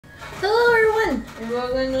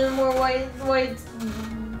one! And more white.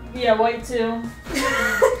 Yeah, white too.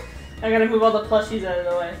 I gotta move all the plushies out of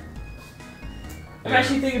the way. I'm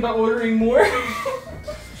actually thinking about ordering more. In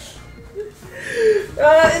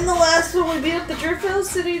the last one, we beat up the Driftveil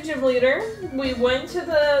City Gym Leader. We went to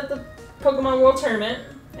the Pokemon World Tournament,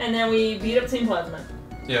 and then we beat up Team Plasma.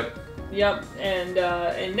 Yep. Yep,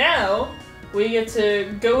 and now we get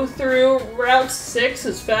to go through Route 6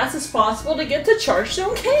 as fast as possible to get to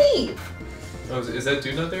Chargestone Cave. Oh, is that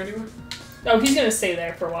dude not there anymore? Oh, he's gonna stay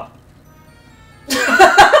there for a while.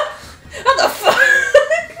 What the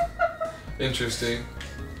fuck? Interesting.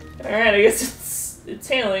 Alright, I guess it's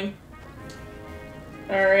hailing.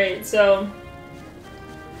 Alright, so...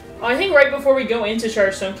 I think right before we go into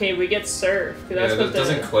Chargestone Cave, we get Surf. That's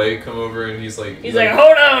doesn't Clay come over and he's like... He's like,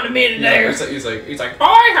 hold on a minute there. He's like,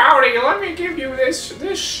 hi, howdy, let me give you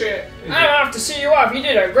this shit. I'm off to see you off. You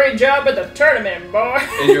did a great job at the tournament, boy.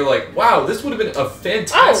 And you're like, wow, this would have been a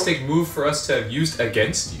fantastic move for us to have used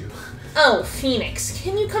against you. Oh, Phoenix,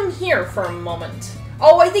 can you come here for a moment?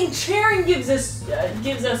 Oh, I think Charon gives us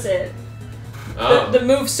it. The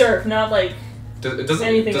move Surf, not like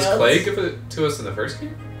anything else. Does Clay give it to us in the first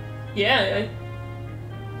game? Yeah,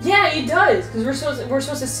 yeah, he does. Because we're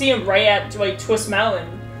supposed to see him right at like Twist Mountain.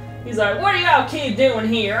 He's like, "What are y'all kids doing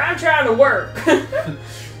here? I'm trying to work."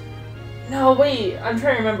 No, wait, I'm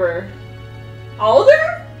trying to remember.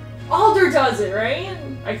 Alder? Alder does it, right?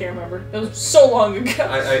 I can't remember. It was so long ago.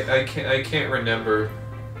 I can't remember.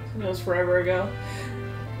 It was forever ago.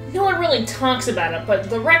 No one really talks about it, but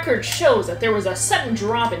the record shows that there was a sudden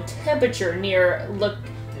drop in temperature near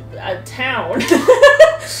a town.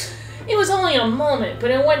 It was only a moment, but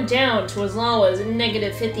it went down to as low as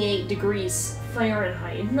negative 58 degrees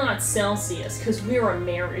Fahrenheit, not Celsius, because we're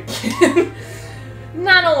American.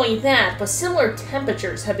 Not only that, but similar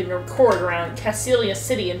temperatures have been recorded around Castelia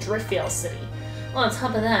City and Driftveil City. On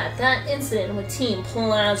top of that, that incident with Team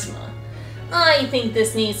Plasma. I think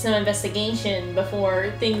this needs some investigation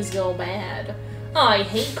before things go bad. I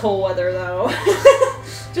hate cold weather, though.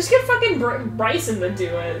 Just get fucking Bryson to do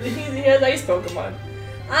it. He has ice Pokemon.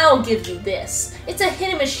 I'll give you this. It's a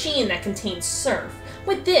hidden machine that contains Surf.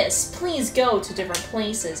 With this, please go to different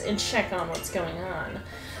places and check on what's going on.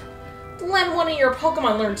 Let one of your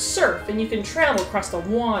Pokemon learn Surf, and you can travel across the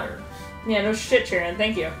water. Yeah, no shit, Sharon.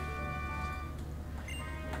 Thank you.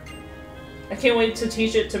 I can't wait to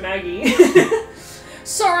teach it to Maggie.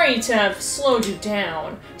 Sorry to have slowed you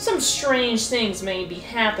down. Some strange things may be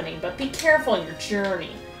happening, but be careful on your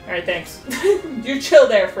journey. Alright, thanks. You chill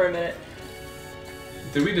there for a minute.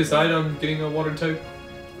 Did we decide on getting a water type?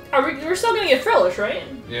 We're still gonna get Frillish, right?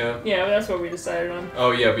 Yeah. Yeah, that's what we decided on.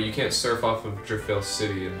 Oh yeah, but you can't surf off of Driftveil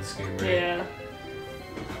City in this game, right? Yeah.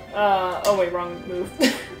 Oh wait, wrong move.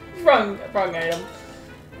 wrong item.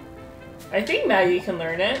 I think Maggie can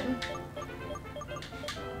learn it.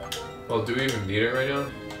 Well, do we even need it right now?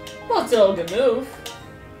 Well, it's still a good move.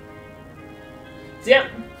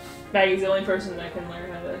 Yep. Maggie's the only person that can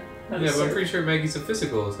learn how to yeah, but I'm pretty sure Maggie's a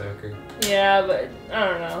physical attacker. Yeah, but I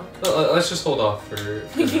don't know. Let's just hold off for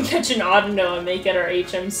we can catch an Audino and make it our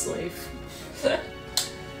HM slave. Yeah,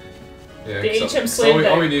 the HM slave.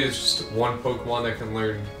 All we need is just one Pokemon that can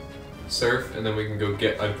learn Surf, and then we can go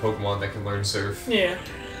get a Pokemon that can learn Surf. Yeah.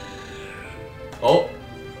 Oh.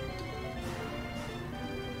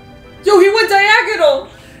 Yo, he went diagonal!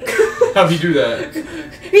 How'd he do that?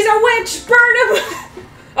 He's a witch! Burn him!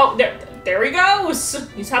 Oh, there he goes!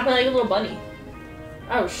 He's hopping like a little bunny.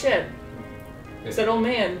 Oh, shit. It's that old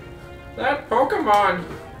man. That Pokemon!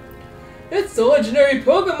 It's the legendary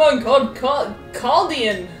Pokemon called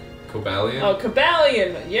Caldian. Cobalion? Oh,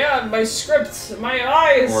 Cobalion. Yeah, my script, my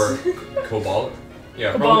eyes. Or Cobalt?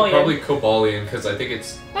 Yeah, Cobalion. probably Cobalion, because I think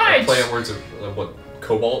it's a play on words of what,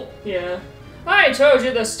 Cobalt? Yeah. I told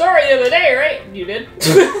you the story the other day, right? You did.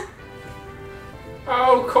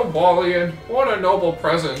 Oh, Cobalion, what a noble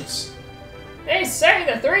presence. They say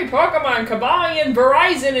the three Pokemon, Cobalion,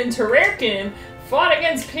 Verizon, and Terrakin, fought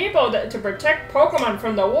against people to protect Pokemon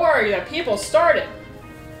from the war that people started.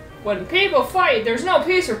 When people fight, there's no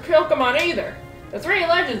peace for Pokemon either. The three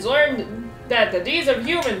legends learned that the deeds of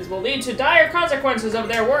humans will lead to dire consequences of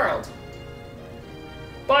their world.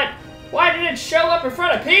 But why did it show up in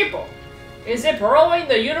front of people? Is it patrolling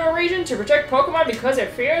the Unova region to protect Pokemon because it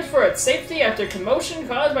fears for its safety after commotion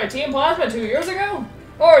caused by Team Plasma 2 years ago?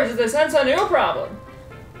 Or does it sense a new problem?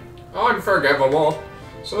 Unforgivable.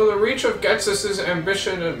 So the reach of Ghetsis'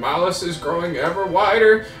 ambition and malice is growing ever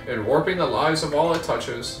wider and warping the lives of all it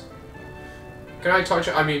touches. Can I touch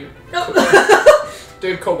it? I mean...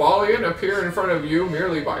 Did Cobalion appear in front of you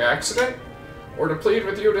merely by accident? Or to plead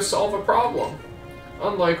with you to solve a problem?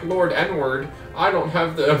 Unlike Lord N-Word, I don't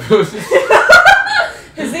have the ability.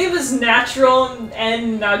 His name is Natural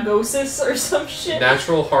N Nagosis or some shit.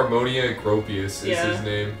 Natural Harmonia Gropius is his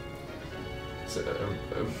name. So,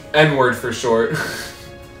 N-Word for short.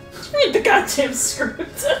 Read the goddamn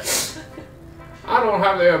script. I don't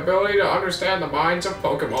have the ability to understand the minds of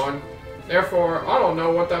Pokemon. Therefore, I don't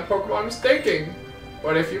know what that Pokemon is thinking.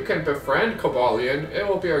 But if you can befriend Cobalion, it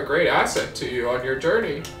will be a great asset to you on your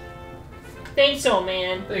journey. Thanks, old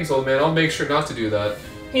man. Thanks, old man. I'll make sure not to do that.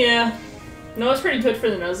 Yeah. No, it's pretty good for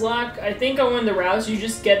the Nuzlocke. I think on one of the routes you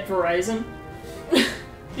just get Verizon.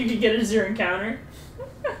 You could get it as your encounter.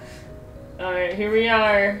 Alright, here we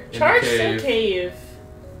are. Chargestone Cave.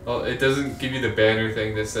 Well, it doesn't give you the banner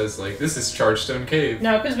thing that says, like, this is Chargestone Cave.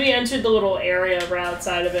 No, because we entered the little area right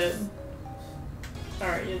outside of it.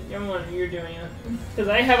 Alright, you're doing it. Because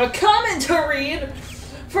I have a comment to read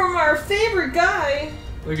from our favorite guy.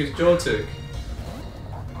 Look, it's Joltik.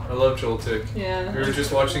 I love Joltik. Yeah. We were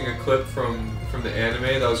just watching a clip from the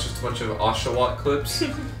anime that was just a bunch of Oshawott clips.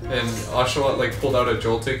 And Oshawott, like, pulled out a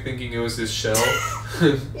Joltik thinking it was his shell.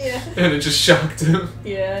 Yeah. And it just shocked him.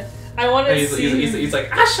 Yeah. I want to see... He's like,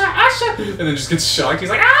 Asha, Asha! And then just gets shocked. He's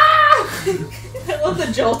like, ah! I love the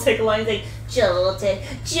Joltik line. Like, Joltik,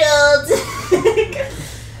 Joltik.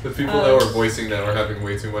 The people that were voicing that were having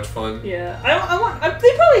way too much fun. Yeah.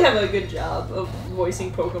 They probably have a good job of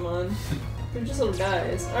voicing Pokemon. They're just little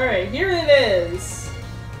guys. Alright, here it is.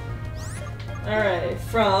 Alright,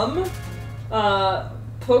 from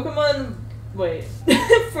Pokemon... Wait.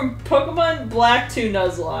 From Pokemon Black 2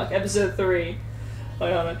 Nuzlocke, Episode 3.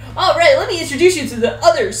 Wait, hold on. Alright, let me introduce you to the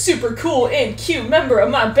other super cool and cute member of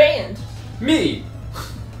my band. Me!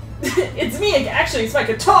 It's me, actually, it's my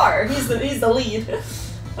guitar. He's the lead.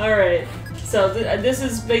 Alright, so this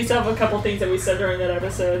is based off a couple things that we said during that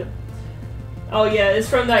episode. Oh yeah, it's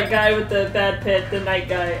from that guy with the bad pit, the night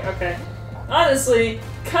guy. Okay. Honestly,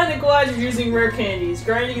 kinda glad you're using rare candies.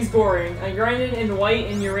 Grinding is boring. I grinded in white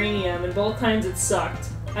and uranium, and both times it sucked.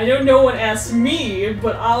 I know no one asked me,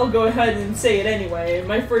 but I'll go ahead and say it anyway.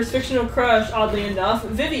 My first fictional crush, oddly enough,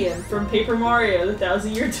 Vivian from Paper Mario: The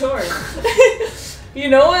 1000-Year Tour. You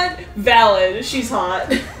know what? Valid. She's hot.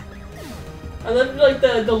 I love like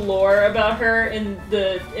the lore about her in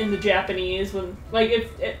the Japanese when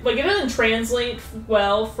it doesn't translate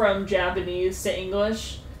well from Japanese to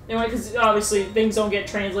English. Anyway, because obviously things don't get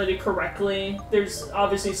translated correctly. There's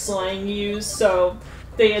obviously slang used, so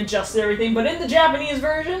they adjusted everything. But in the Japanese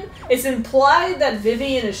version, it's implied that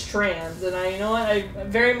Vivian is trans, and I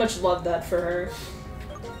very much love that for her.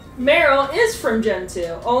 Meryl is from Gen 2.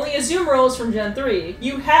 Only Azumarill is from Gen 3.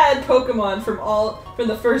 You had Pokemon from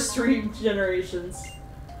the first 3 generations.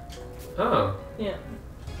 Oh. Yeah.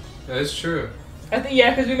 That is true. I think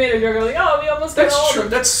because we made a joke like, oh, we almost got all That's of true.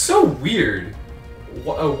 them. That's so weird.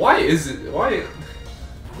 Why is it? Why?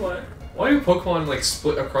 What? Why do Pokemon like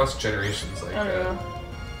split across generations like I don't that? know.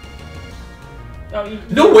 Oh,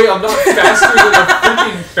 No way! I'm not faster than a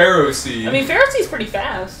freaking Ferroseed. I mean, Ferrotie's pretty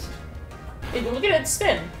fast. Look at it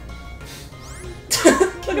spin.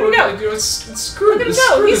 Look at him go. Screw Look at him this.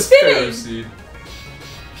 go. Screw He's this spinning. Ferroseed.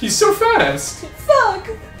 He's so fast. Fuck.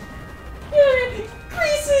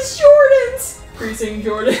 Creases Jordans. Creasing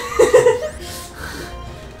Jordan.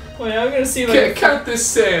 Wait, I'm gonna see if I can Count this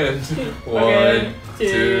sand. Okay, 1,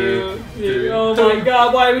 2, 3. Oh my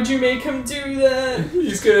god, why would you make him do that?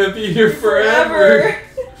 He's gonna be here forever.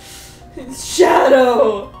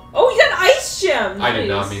 Shadow. Oh, he got an ice gem. Nice. I did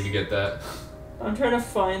not mean to get that. I'm trying to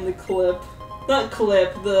find the clip. Not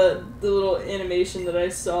clip, the little animation that I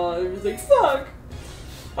saw. It was like, fuck!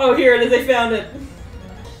 Oh, here it is, I found it.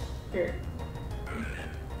 Here.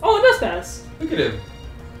 Oh, it does pass. Look at him.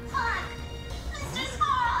 Fuck! Mr.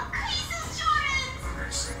 Squirrel, Creases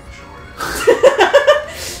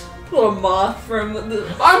Jordans! Little moth from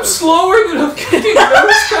the... I'm slower than a fucking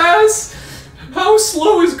nose pass! How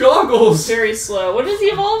slow is Goggles? Very slow. What does he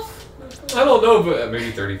evolve? I don't know, but maybe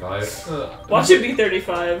 35. Watch it be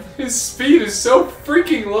 35. His speed is so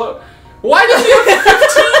freaking low. Why does he have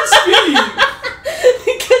 15 speed?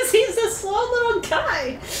 Because he's a slow little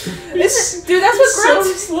guy. Dude, that's He's what so ground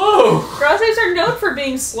slow. types are known for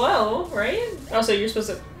being slow, right? Also, you're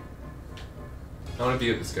supposed to... I want to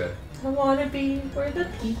be with this guy. I want to be where the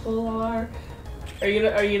people are. Are you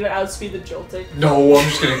gonna outspeed the Joltik? No, I'm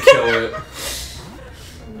just gonna kill it.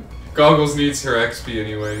 Goggles needs her XP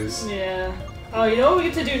anyways. Yeah. Oh, you know what we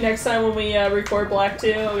get to do next time when we record Black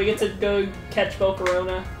 2? We get to go catch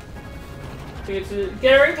Volcarona. We get to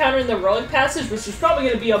get our encounter in the Relic Passage, which is probably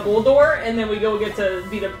going to be a Bulldor, and then we get to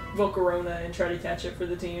beat up Volcarona and try to catch it for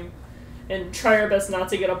the team. and try our best not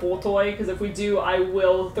to get a Boltoy, because if we do, I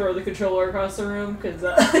will throw the controller across the room, because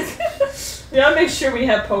we gotta make sure we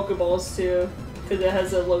have Pokeballs too, because it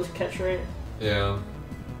has a low catch rate. Yeah.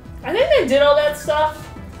 I think they did all that stuff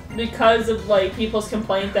because of like people's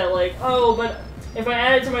complaint that like, oh, but if I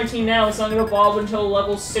add it to my team now, it's not going to evolve until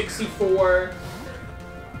level 64,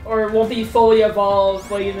 or it won't be fully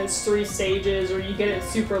evolved like in its 3 stages, or you get it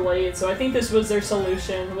super late. So I think this was their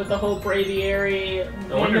solution with the whole Braviary.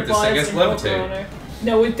 I wonder if this thing gets levitated.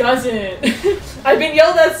 No, it doesn't. I've been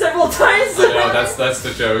yelled at several times. I know, that's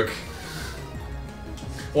the joke.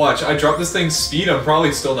 Watch, I drop this thing's speed, I'm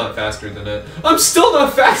probably still not faster than it. I'm still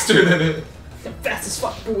not faster than it! I'm fast as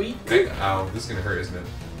fuck, boy. Ow, this is gonna hurt, isn't it?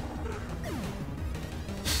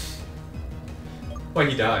 Why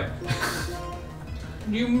he died?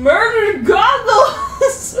 You murdered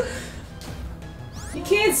Goggles! You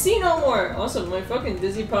can't see no more! Also, my fucking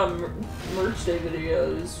Dizzy Pop merch day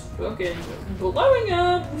video is fucking blowing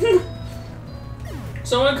up!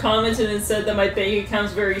 Someone commented and said that my bank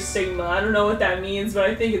account's very Sigma. I don't know what that means, but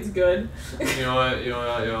I think it's good. You know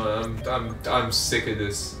what? I'm sick of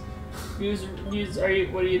this. What are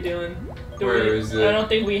you doing? Where is it? I don't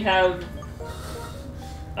think we have.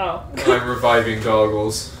 Oh. I'm reviving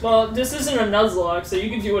Goggles. Well, this isn't a Nuzlocke, so you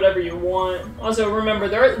can do whatever you want. Also, remember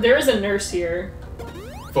there is a nurse here.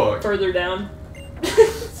 Fuck. Further down.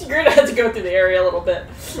 So you're gonna have to go through the area a little bit.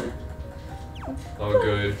 Oh,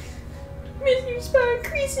 good. Mr. Spine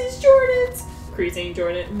creases Jordans. Creasing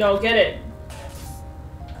Jordan. No, get it.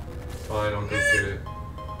 Fine, I'll go get it.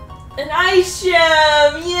 An ice gem,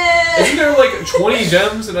 yeah! Isn't there like 20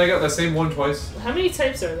 gems and I got the same one twice? How many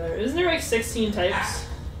types are there? Isn't there like 16 types?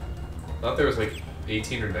 I thought there was like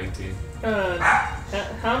 18 or 19.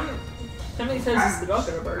 How many times is the dog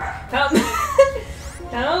gonna bark? How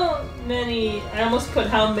many? I almost put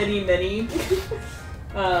how many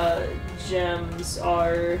gems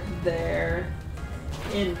are there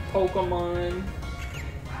in Pokemon?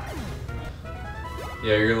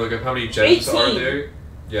 Yeah, you're gonna look up how many gems 18. are there.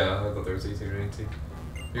 Yeah, I thought there was 18 or 19.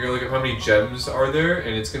 You're gonna look up how many gems are there,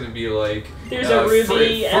 and it's gonna be like there's a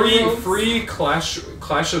Ruby, free Clash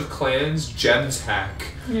of Clans gems hack.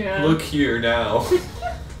 Yeah. Look here now.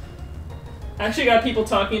 I actually got people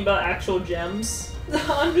talking about actual gems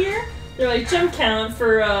on here. They're like gem count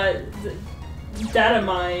for data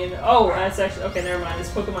mine. Oh, that's actually okay. Never mind. It's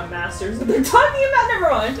Pokemon Masters that they're talking about. Never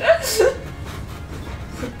mind.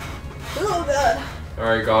 Oh god. All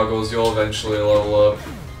right, Goggles, you'll eventually level up.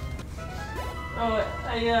 Oh,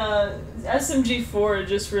 SMG4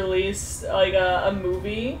 just released like a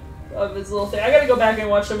movie of his little thing. I gotta go back and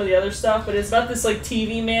watch some of the other stuff, but it's about this like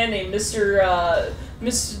TV man named Mr.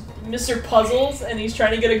 Puzzles, and he's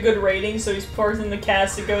trying to get a good rating, so he's forcing the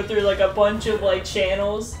cast to go through like a bunch of like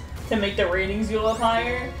channels to make the ratings go up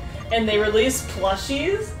higher. And they released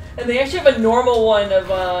plushies, and they actually have a normal one of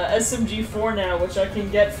SMG4 now, which I can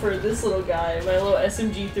get for this little guy, my little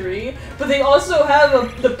SMG3. But they also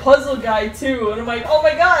have the puzzle guy too, and I'm like, oh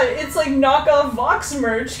my god, it's like knockoff Vox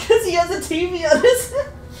merch because he has a TV on his.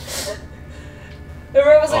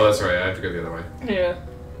 That's right. I have to go the other way. Yeah.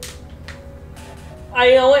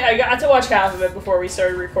 I got to watch half of it before we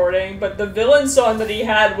started recording, but the villain song that he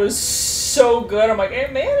had was so good. I'm like,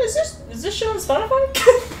 hey man, is this shit on Spotify?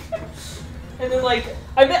 And then like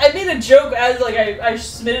I made a joke as like I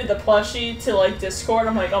submitted the plushie to like Discord.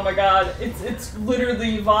 I'm like, oh my god, it's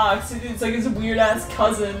literally Vox. It's like his weird ass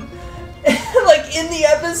cousin. And like in the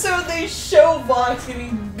episode, they show Vox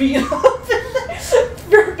getting beat up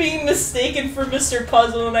for being mistaken for Mr.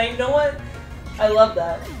 Puzzle, and you know what? I love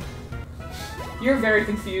that. You're very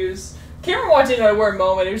confused. Cameron watched it at a weird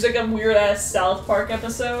moment. It was like a weird ass South Park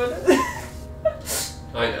episode.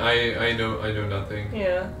 I know nothing.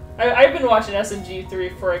 Yeah. I've been watching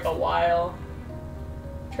SMG3 for like a while.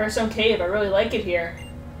 Chargestone Cave, I really like it here.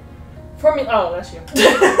 Oh, that's you.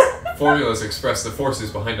 Formulas express the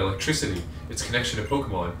forces behind electricity, its connection to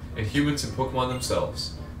Pokemon, and humans and Pokemon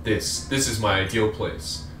themselves. This is my ideal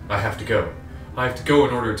place. I have to go. I have to go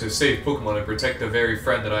in order to save Pokemon and protect the very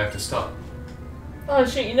friend that I have to stop. Oh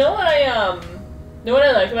shit, you know what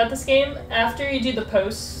I like about this game? After you do the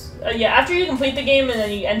posts, after you complete the game and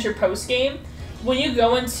then you enter post-game, when you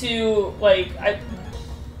go into, like, I'm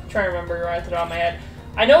trying to remember right off the top of my head.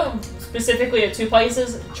 I know specifically of 2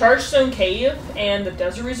 places, Chargestone Cave and the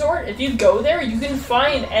Desert Resort. If you go there, you can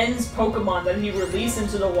find N's Pokemon that he released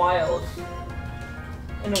into the wild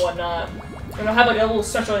and whatnot. And it'll have like a little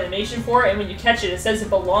special animation for it, and when you catch it, it says it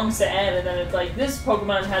belongs to N, and then it's like, this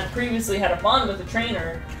Pokemon had previously had a bond with a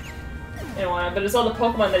trainer and whatnot, but it's all the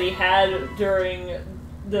Pokemon that he had during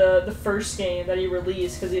the first game that he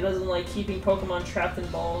released, because he doesn't like keeping Pokemon trapped in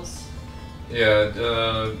balls.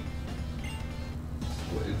 Yeah,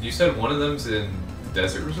 you said one of them's in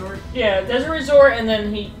Desert Resort? Yeah, Desert Resort, and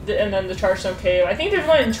then the Chargestone Cave. I think there's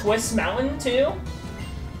one in Twist Mountain too.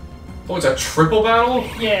 Oh, it's a triple battle?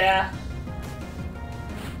 Yeah.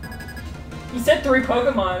 You said 3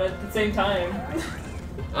 Pokemon at the same time.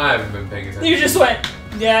 I haven't been paying attention. You just went,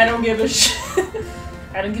 yeah, I don't give a shit.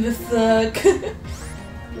 I don't give a fuck.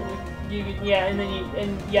 Yeah, and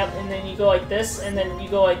then you go like this, and then you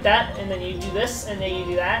go like that, and then you do this, and then you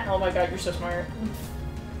do that. Oh my god, you're so smart.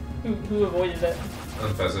 Who avoided it?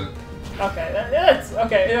 Unpheasant. Okay, that's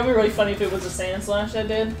okay. It'd be really funny if it was a Sand Slash that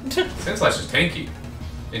did. Sand Slash is tanky.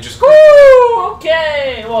 It just. Woo!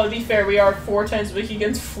 Okay. Well, to be fair, we are 4 times weak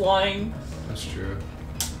against flying. That's true.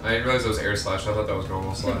 I didn't realize that was air slash. I thought that was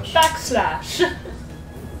normal slash. Backslash.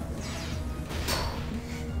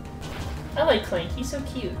 I like Clank. He's so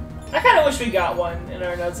cute. I kind of wish we got one in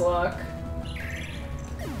our Nuzlocke.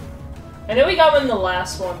 I know we got one in the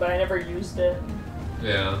last one, but I never used it.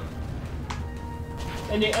 Yeah.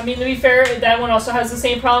 And I mean, to be fair, that one also has the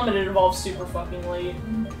same problem, and it evolves super fucking late.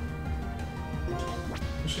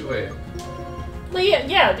 Wait.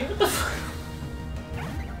 Yeah, dude, what the fuck?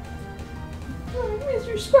 Oh,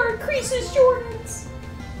 Mr. Spark creases Jordans.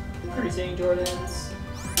 Creasing Jordans.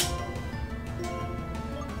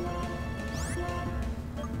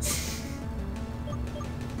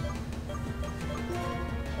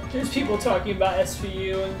 There's people talking about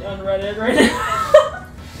SVU on Reddit right now.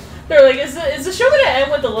 They're like, is the show gonna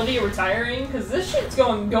end with Olivia retiring? Because this shit's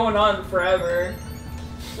going on forever.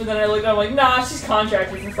 And then I looked, I'm like, nah, she's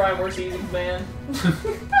contracted for 5 more seasons, man.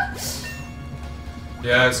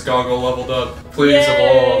 Yeah, it's Goggle leveled up. Please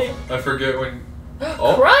Yay. evolve. I forget when.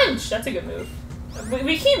 Oh. Crunch! That's a good move.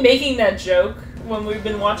 We keep making that joke when we've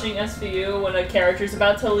been watching SVU when a character's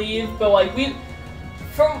about to leave, but like we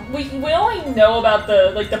only know about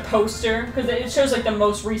the poster because it shows like the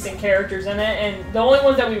most recent characters in it, and the only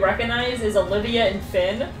ones that we recognize is Olivia and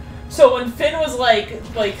Finn. So when Finn was like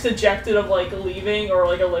subjected of like leaving, or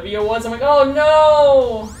like Olivia was, I'm like, oh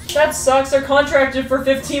no, that sucks. They're contracted for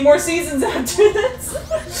 15 more seasons after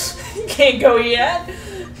this. You can't go yet.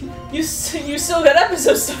 You still got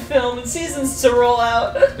episodes to film and seasons to roll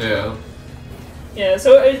out. Yeah. Yeah.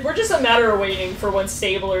 So we're just a matter of waiting for when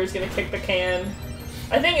Stabler is gonna kick the can.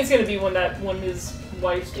 I think it's gonna be when his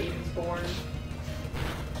wife's baby's born.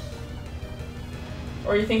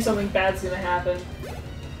 Or you think something bad's gonna happen?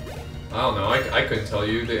 I don't know. I couldn't tell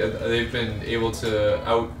you. They've been able to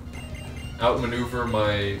outmaneuver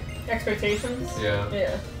my expectations. Yeah.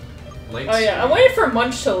 Yeah. Late Oh yeah, I'm waiting for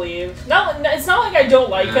Munch to leave. It's not like I don't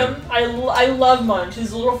like him. I love Munch.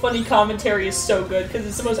 His little funny commentary is so good because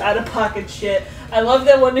it's the most out of pocket shit. I love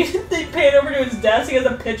that when they pan over to his desk, he has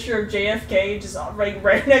a picture of JFK just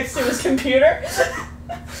right next to his computer.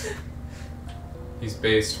 He's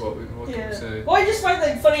based. What can we say? Well, I just find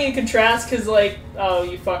that funny in contrast because like, oh,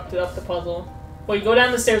 you fucked up the puzzle. Well, you go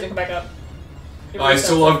down the stairs and come back up. I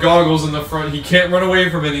still have Goggles in the front. He can't run away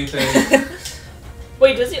from anything.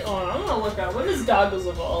 Wait, does he? Oh, I'm gonna look up. When does Goggles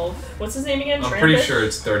evolve? What's his name again? I'm pretty sure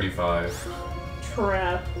it's 35.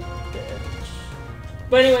 Trap.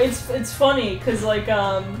 But anyway, it's funny because like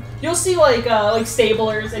you'll see like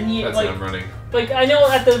Stablers and he That's like what I'm running. Like I know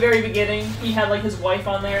at the very beginning he had like his wife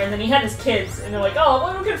on there and then he had his kids and they're like, oh,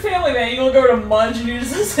 what a good family man. You look over to Munch and you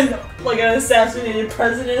just listen like an assassinated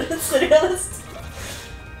president sitting on this.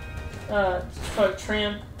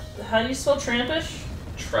 Tramp. How do you spell trampish?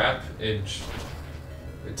 Trap inch.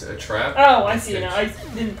 It's a trap. Oh, I see now. I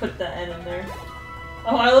didn't put the N in there.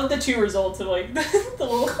 Oh, I love the 2 results of like the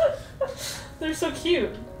little. They're so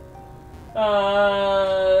cute.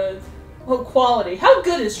 Oh, quality. How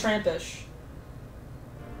good is Trampish?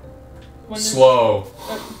 Slow.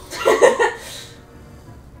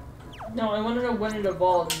 No, I want to know when it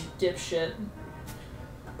evolved, you dipshit.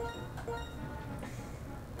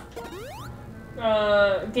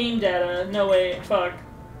 Game data. No, wait. Fuck.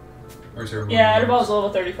 Where's her yeah, it evolves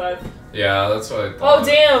level 35. Yeah, that's what I thought. Oh,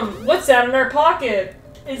 damn! What's that in our pocket?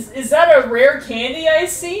 Is that a rare candy I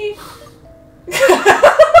see?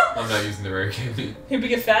 I'm not using the rare candy. It'd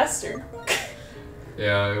make it faster.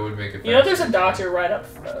 Yeah, it would make it faster. You know, there's a doctor right up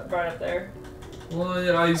there. Well,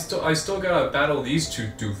 yeah, I still gotta battle these 2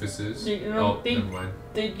 doofuses. You know, never mind.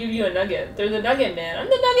 They give you a nugget. They're the nugget man. I'm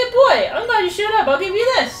the nugget boy. I'm glad you showed up. I'll give you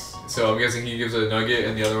this. So I'm guessing he gives a nugget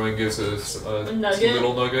and the other one gives a nugget.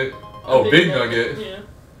 Little nugget. Oh, big nugget. Yeah.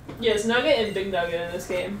 Yes, nugget and big nugget in this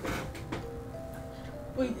game.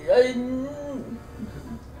 Wait,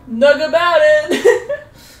 nug about it.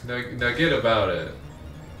 Nugget about it.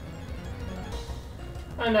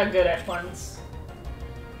 I'm not good at puns.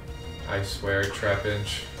 I swear, trap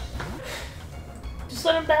inch. Just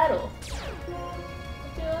let him battle.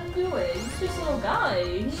 Yeah, let him do it. He's just a little guy.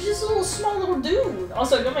 He's just a little small little dude.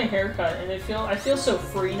 Also, I got my hair cut, and I feel so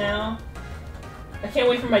free now. I can't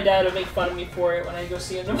wait for my dad to make fun of me for it when I go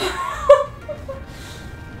see him tomorrow.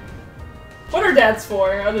 What are dads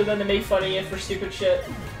for, other than to make fun of you for stupid shit?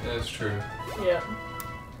 That's true. Yeah.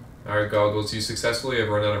 Alright, Goggles, you successfully have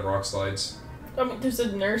run out of rock slides. I mean, there's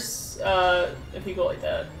a nurse, if you go like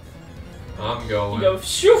that. I'm going. You go,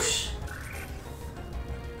 shoosh!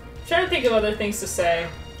 Trying to think of other things to say.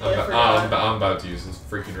 I'm about to use this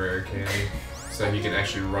freaking rare candy so he can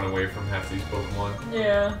actually run away from half these Pokemon.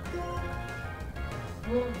 Yeah.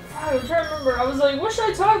 Well, I'm trying to remember. I was like, what should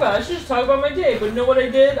I talk about? I should just talk about my day. But you know what I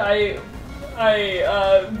did? I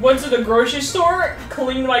went to the grocery store,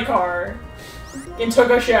 cleaned my car, and took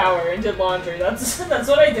a shower and did laundry. That's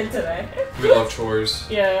what I did today. We love chores.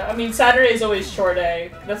 Yeah, I mean, Saturday's always chore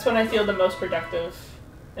day. That's when I feel the most productive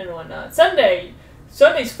and whatnot.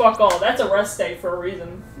 Sunday's fuck all. That's a rest day for a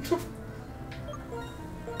reason.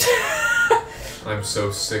 I'm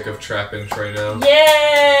so sick of Trapinch right now.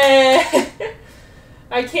 Yeah!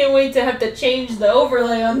 I can't wait to have to change the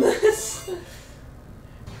overlay on this.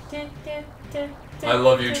 I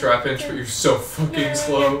love you, Trapinch, but you're so fucking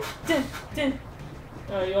slow.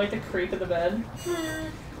 Oh, you like the creak of the bed?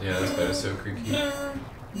 Yeah, this bed is so creaky.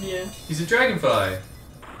 Yeah. He's a dragonfly.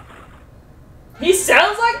 He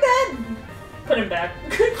sounds like that? Put him back.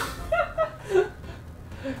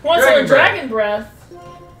 Wants a dragon breath.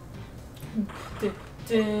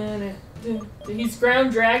 He's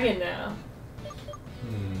ground dragon now.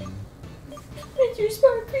 Make your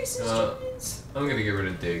smart creases, Jones. I'm gonna get rid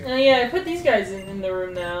of Dig. Oh yeah, I put these guys in the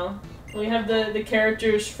room now. We have the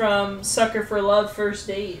characters from Sucker for Love First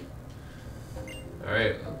Date.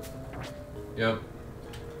 Alright. Yep.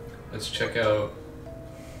 Let's check out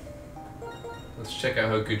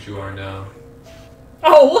how good you are now.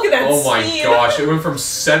 Oh, look at that Oh my speed. gosh, it went from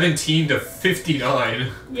 17 to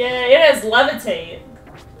 59. Yeah, it has levitate.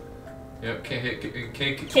 Yep,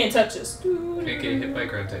 Can't touch this. Can't get hit by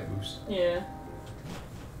ground type moves. Yeah.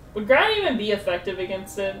 Would ground even be effective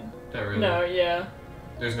against it? Not really. No, yeah.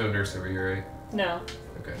 There's no nurse over here, right? No.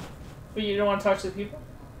 Okay. But you don't want to talk to the people?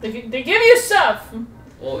 They give you stuff!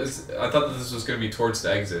 Well, I thought that this was going to be towards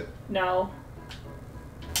the exit. No.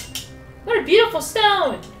 What a beautiful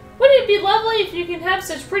stone! Wouldn't it be lovely if you can have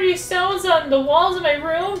such pretty stones on the walls of my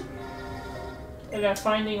room? I got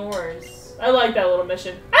finding ores. I like that little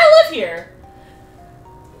mission. I live here!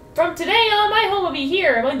 From today on, my home will be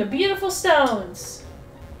here among the beautiful stones.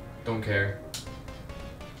 Don't care.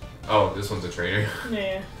 Oh, this one's a trainer.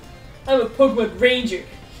 Yeah. I'm a Pokemon Ranger.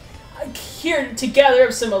 I'm here to gather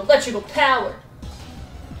up some electrical power.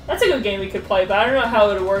 That's a good game we could play, but I don't know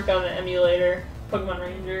how it would work on an emulator. Pokemon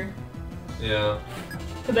Ranger. Yeah.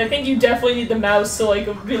 Because I think you definitely need the mouse to like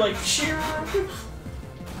be like, cheer.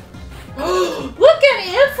 Look at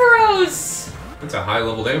Ampharos! That's a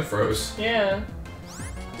high-level Ampharos. Yeah.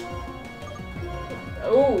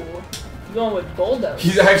 Oh, going with Bulldoze.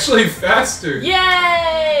 He's actually faster.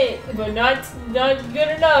 Yay! But not good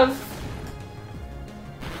enough.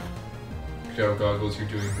 Good job, Goggles. You're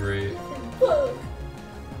doing great.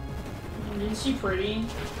 Isn't she pretty?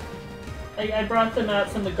 I brought them out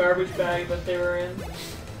from the garbage bag that they were in.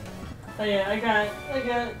 Oh yeah, I got,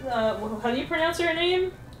 how do you pronounce her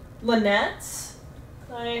name? Lynette?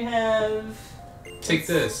 I have... Take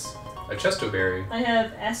this. A Chestoberry. I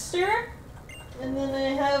have Esther. And then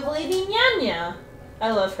I have Lady Nyanya.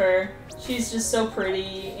 I love her. She's just so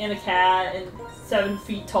pretty, and a cat, and 7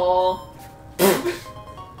 feet tall.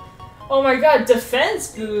 Oh my god,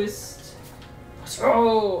 defense boost!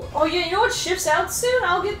 Oh yeah, you know what ships out soon?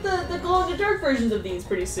 I'll get the glow-in-the-dark versions of these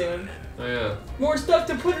pretty soon. Oh yeah. More stuff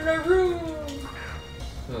to put in our room!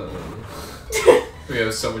 We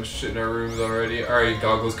have so much shit in our rooms already. Alright,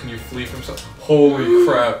 Goggles, can you flee from stuff? Holy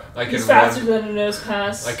crap, I can He's faster than a nose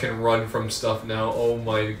pass. I can run from stuff now. Oh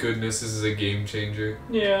my goodness, this is a game changer.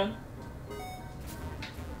 Yeah.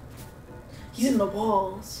 He's in the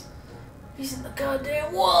walls. He's in the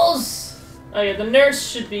goddamn walls! Oh yeah, the nurse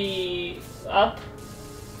should be up.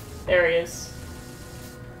 There he is.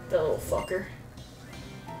 That little fucker.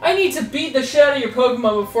 I need to beat the shit out of your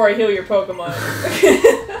Pokemon before I heal your Pokemon.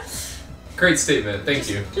 Great statement, thank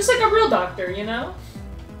you. Just like a real doctor, you know?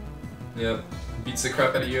 Yep. Beats the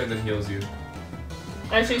crap out of you and then heals you.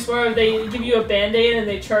 Actually, swear they give you a band-aid and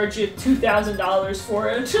they charge you $2,000 for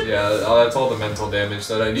it. Yeah, that's all the mental damage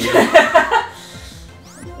that I need.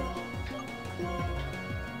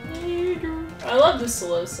 I love the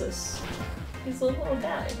Solosis. He's a little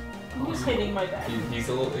guy. He's hitting my back. He's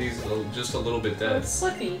just a little bit dead. It's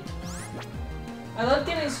Slippy. I love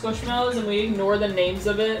getting Squishmallows and we ignore the names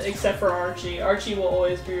of it, except for Archie. Archie will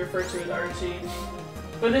always be referred to as Archie.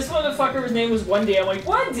 But this motherfucker's name was Wendy. I'm like,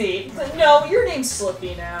 Wendy? He's like, no, your name's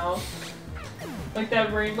Slippy now. Like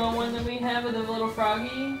that rainbow one that we have with the little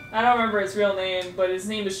froggy. I don't remember his real name, but his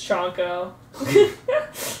name is Chonko.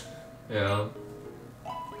 Yeah.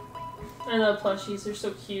 I love plushies, they're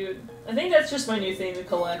so cute. I think that's just my new thing to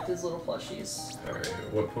collect, is little plushies. Alright,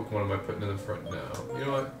 what Pokemon am I putting in the front now? You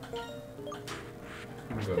know what?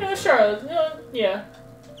 Yeah, Charlotte. Yeah.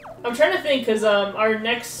 I'm trying to think, because our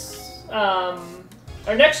next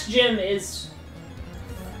gym is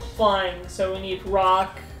flying, so we need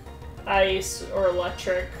rock, ice, or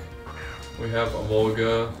electric. We have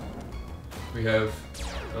Volga. We have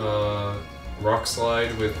Rock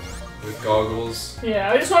Slide with goggles.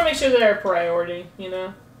 Yeah, I just want to make sure they're a priority, you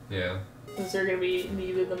know? Yeah. Because they're going to be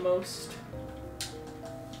needed the most.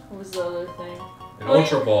 What was the other thing? An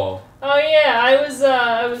Ultra Ball. Oh yeah, I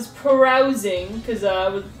was perusing because I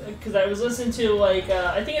was listening to like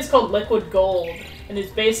I think it's called Liquid Gold, and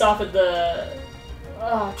it's based off of the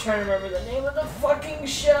I'm trying to remember the name of the fucking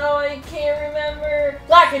show. I can't remember.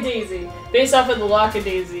 Lackadaisy, based off of the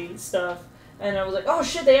Lackadaisy stuff. And I was like, oh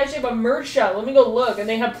shit, they actually have a merch shop. Let me go look. And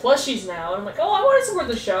they have plushies now. And I'm like, oh, I want to support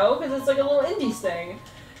the show because it's like a little indies thing.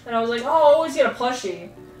 And I was like, oh, I'll always get a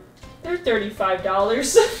plushie. They're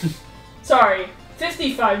 $35. Sorry.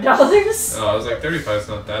 $55. Oh, I was like, 35's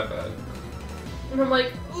not that bad. And I'm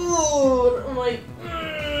like, ooh. I'm like,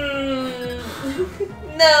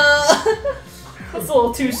 no. That's a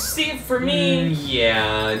little too steep for me.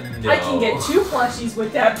 Yeah, no. I can get 2 plushies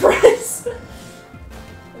with that price.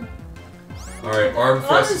 Alright, arm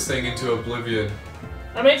thrust this thing into oblivion.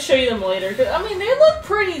 I might show you them later. 'Cause, I mean, they look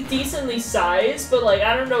pretty decently sized, but like,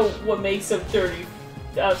 I don't know what makes them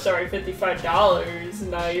 $55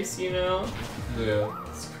 nice, you know? Yeah.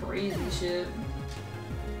 It's crazy shit.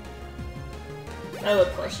 I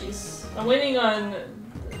love plushies. I'm waiting on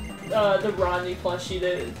the Rodney plushie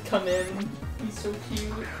to come in. He's so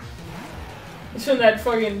cute. It's from that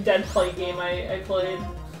fucking Dead Play game I played.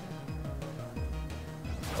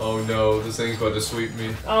 Oh no, this thing's about to sweep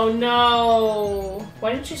me. Oh no!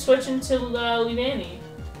 Why didn't you switch into Leavanny?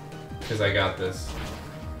 Because I got this.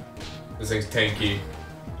 This thing's tanky.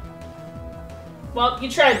 Well, you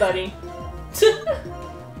tried, buddy.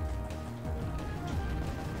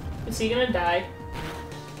 Is he gonna die?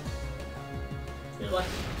 You're lucky.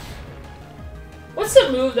 What's the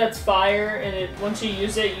move that's fire and once you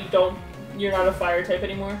use it you're not a fire type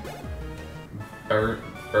anymore?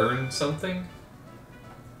 Burn something?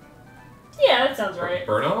 Yeah, that sounds right.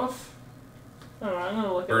 Burn off? I don't know, I'm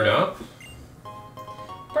gonna look Burn it up?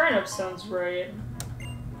 Burn up sounds right.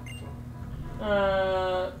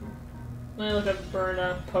 Let me look up burn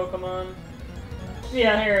up Pokemon.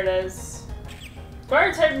 Yeah, here it is.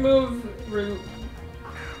 Fire type move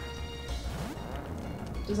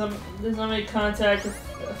does not make contact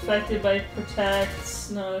affected by protects,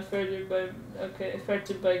 not affected by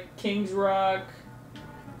affected by King's Rock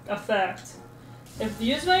effect. If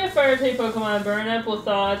used by a fire type Pokemon, burn up will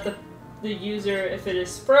thaw out the user if it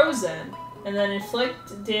is frozen, and then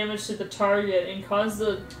inflict damage to the target and cause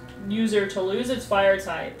the user to lose its fire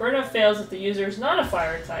type. Burn up fails if the user is not a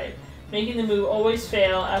fire type, making the move always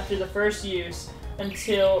fail after the first use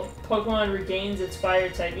until Pokemon regains its fire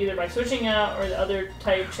type, either by switching out or the other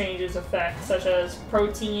type changes effect, such as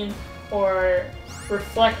Protein or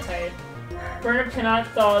Reflect type. Burn up cannot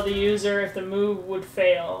thaw the user if the move would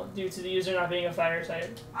fail due to the user not being a fire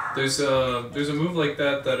type. There's a move like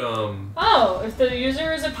that Oh, if the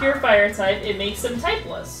user is a pure fire type, it makes them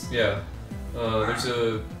typeless. Yeah. There's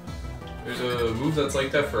a move that's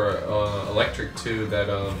like that for electric too that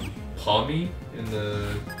Palmy in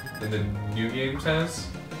the new games has.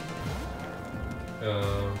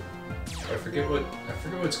 I forget what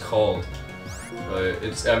it's called. But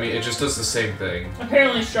it just does the same thing.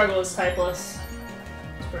 Apparently Struggle is typeless.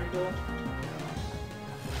 It's pretty cool.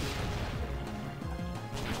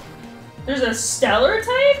 There's a Stellar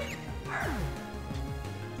type?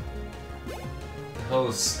 The hell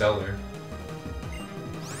is Stellar?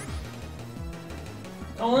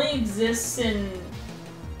 Only exists in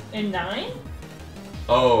 9?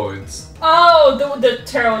 Oh, it's... Oh, the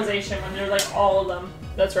Terrorization one. They're like all of them.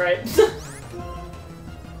 That's right.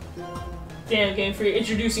 Damn, Game Freak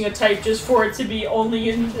introducing a type just for it to be only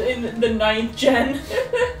in the 9th gen.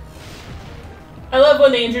 I love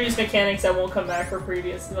when they introduce mechanics that won't come back for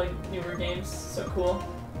previous, like, newer games. So cool.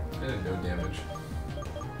 No damage.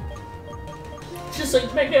 It's just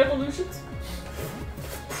like Mega Evolutions.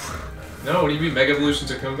 No, what do you mean Mega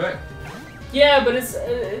Evolutions are coming back? Yeah, but it's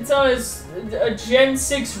on a Gen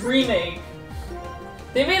 6 remake.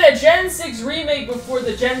 They made a Gen 6 remake before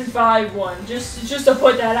the Gen 5 one. Just to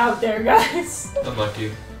put that out there, guys.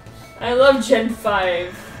 Unlucky. I love Gen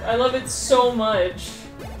 5. I love it so much.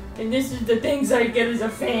 And this is the things I get as a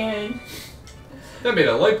fan. That made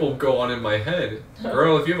a light bulb go on in my head.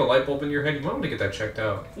 Girl, if you have a light bulb in your head, you might want to get that checked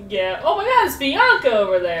out. Yeah. Oh my god, it's Bianca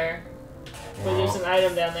over there. Wow. But there's an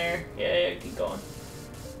item down there. Yeah, keep going.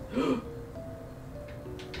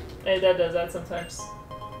 Hey, that does that sometimes.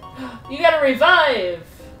 You gotta revive!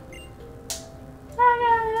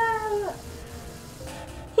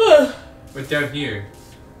 What's down here?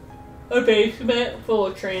 A basement full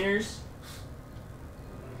of trainers.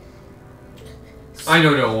 I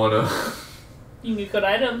know no wanna. You get good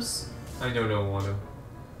items. I know no wanna.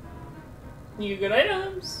 You get good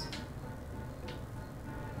items.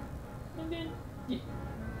 And then...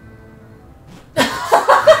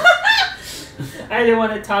 I didn't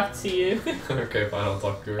want to talk to you. Okay, fine, I'll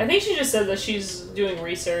talk to her. I think she just said that she's doing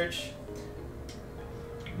research.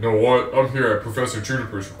 You know what? I'm here at Professor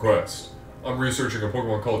Juniper's request. I'm researching a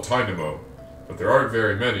Pokemon called Tynamo, but there aren't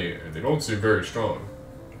very many, and they don't seem very strong.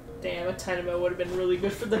 Damn, a Tynamo would have been really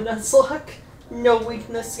good for the Nuzlocke. No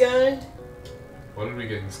weakness guy. What did we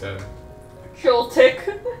get instead?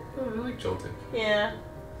 Joltik. Oh, I like Joltik. Yeah.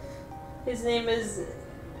 His name is...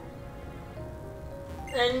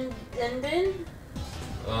 Endin?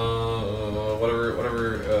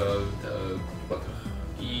 What?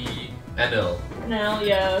 E-N-L. No,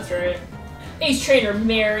 yeah, that's right. Ace Trainer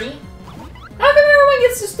Mary. How come everyone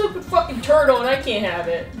gets this stupid fucking turtle and I can't have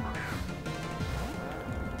it?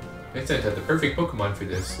 I said had the perfect Pokemon for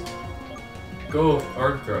this. Go,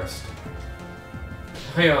 Arm Thrust.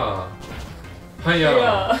 Hiya!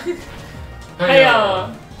 Hiya!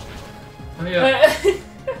 Hiya! Hiya!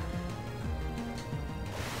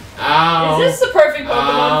 Ow! Is this the perfect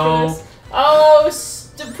Pokemon for this? Oh,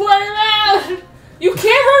 put him out! You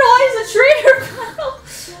can't fertilize a trainer battle!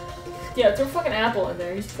 Yeah, throw a fucking apple in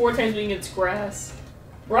there. He's 4 times being its grass.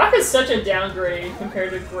 Rock is such a downgrade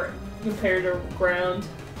compared to ground.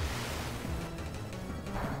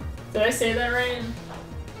 Did I say that right?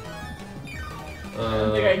 I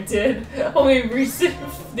don't think I did. Only recent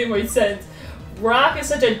did my sense. Rock is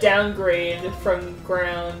such a downgrade from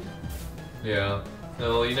ground. Yeah.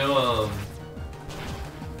 No, you know,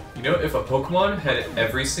 if a Pokemon had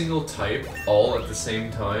every single type all at the same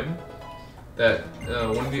time, that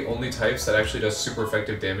one of the only types that actually does super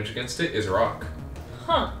effective damage against it is Rock.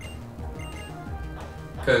 Huh.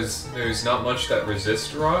 Because there's not much that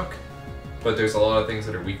resists Rock, but there's a lot of things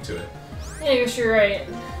that are weak to it. Yeah, I guess you're right.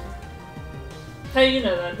 How do you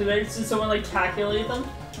know that? Did someone like calculate them?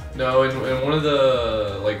 No, in one of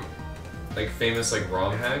the like famous like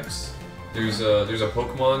ROM hacks, there's a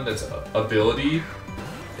Pokemon that's ability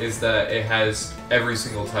is that it has every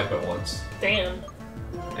single type at once. Damn.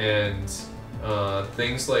 And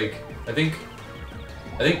things like I think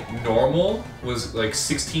normal was like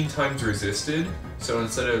 16 times resisted. So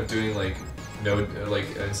instead of doing like doing like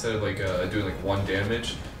 1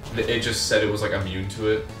 damage, it just said it was like immune to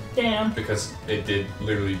it. Damn. Because it did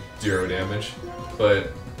literally 0 damage.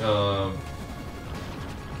 But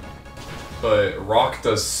Rock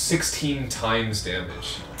does 16 times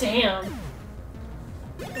damage. Damn.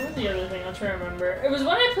 What was the other thing? I'm trying to remember. It was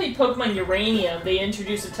when I played Pokemon Uranium, they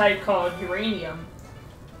introduced a type called Uranium.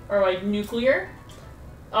 Or like Nuclear.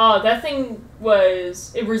 That thing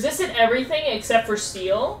was... It resisted everything except for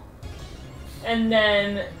Steel. And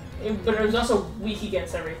then... but it was also weak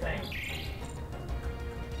against everything.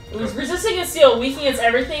 It was resisting against Steel, weak against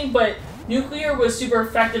everything, but Nuclear was super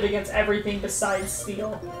effective against everything besides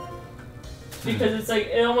Steel. Because it's like,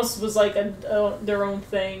 it almost was like their own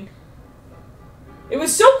thing. It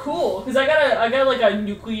was so cool, because I got like a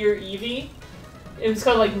Nuclear Eevee. It was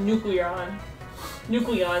called like Nucleon.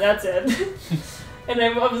 Nucleon, that's it. And I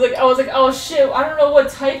was like, oh shit, I don't know what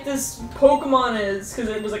type this Pokemon is, because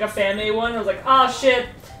it was like a fan-made one. I was like, oh shit,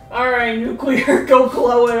 alright, Nuclear, go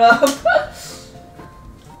glow it up.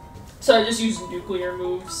 So I just used Nuclear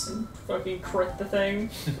moves and fucking crit the thing.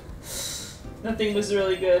 That thing was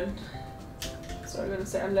really good. So I'm gonna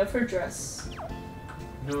say, I love her dress.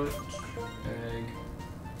 No, egg.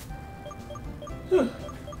 What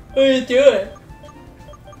are you doing?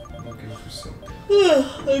 I'm looking for something.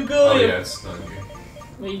 I'm going. Oh yeah, it's not here.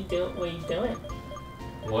 What are you doing?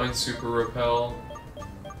 Line Super Repel.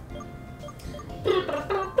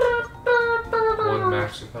 1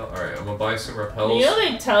 Max Repel. Alright, I'm gonna buy some repels. You know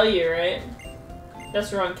they tell you, right? That's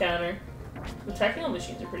the wrong counter. The technical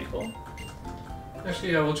machines are pretty cool.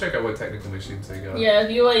 Actually, yeah, we'll check out what technical machines they got. Yeah,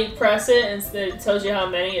 if you like press it and it tells you how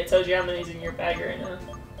many, it tells you how many's in your bag right now.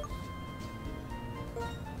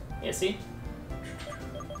 Yeah, see?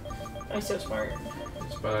 I'm so smart.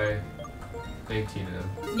 Let's buy 19 of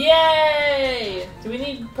them. Yay! Do we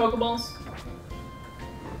need Pokeballs?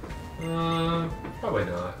 Probably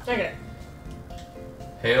not. Okay.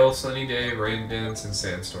 Hail, sunny day, rain dance, and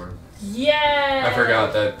sandstorm. Yeah! I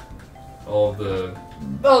forgot that all the...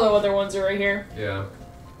 Oh, the other ones are right here. Yeah.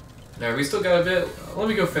 Now, we still got a bit... Let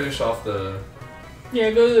me go finish off the... Yeah,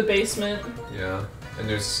 go to the basement. Yeah. And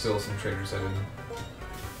there's still some trainers I didn't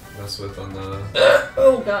mess with on the...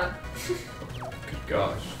 Oh, God. Good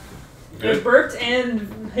gosh. I Good? burped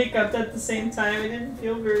and hiccuped at the same time. I didn't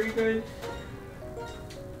feel very good.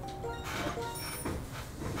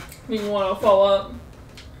 You want to follow up?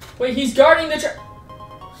 Wait, he's guarding the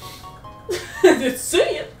It's see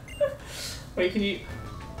it. Wait, can you...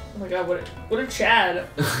 Oh my god, what a Chad.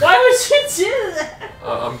 Why would you do that?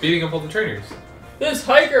 I'm beating up all the trainers. This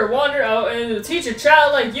hiker wandered out and to teach a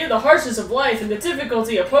child like you the harshness of life and the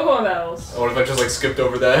difficulty of Pokemon battles. What if I just like skipped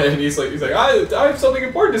over that and he's like, I have something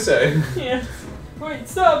important to say. Yeah. Wait,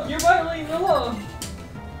 stop, you're violating the law.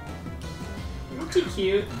 You're too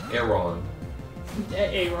cute. Aaron.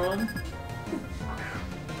 Aaron.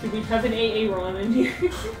 Do we have an Aaron in here?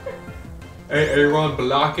 Aaron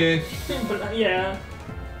Balake. But, yeah.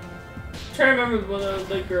 I'm trying to remember one of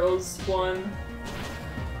the girls won.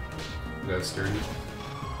 That's sturdy.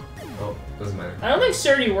 Oh, doesn't matter. I don't think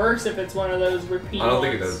sturdy works if it's one of those repeat I don't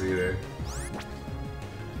think it ones. does either.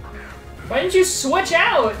 Why didn't you switch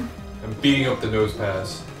out? I'm beating up the nose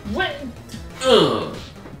pass. What? Ugh.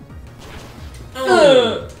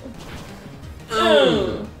 Ugh.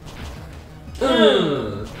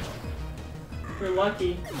 We're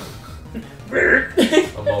lucky.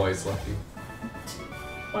 I'm always lucky.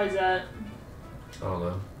 Why is that? I don't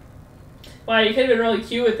know. Wow, you could have been really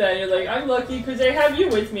cute with that. You're like, I'm lucky because I have you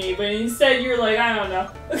with me. But instead, you're like, I don't know.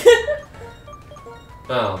 I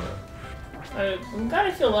don't know. I'm glad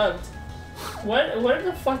I feel loved. What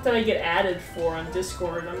the fuck did I get added for on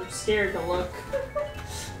Discord? I'm scared to look.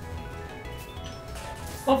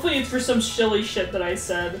 Hopefully it's for some silly shit that I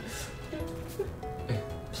said.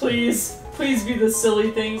 Please. Please be the silly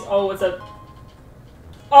things. Oh, it's a...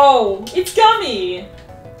 Oh! It's Gummy!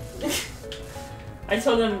 I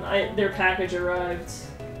told them their package arrived.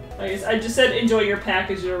 I just said, enjoy your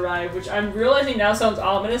package arrived, which I'm realizing now sounds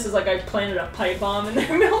ominous. It's like I planted a pipe bomb in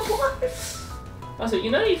their mailbox. Also, you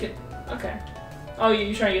know you can... Okay. Oh,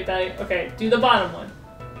 you're trying to get that... Okay, do the bottom one.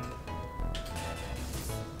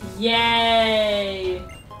 Yay!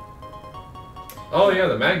 Oh yeah,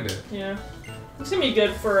 the magnet. Yeah. It's gonna be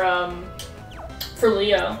good for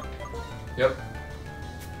Leo. Yep.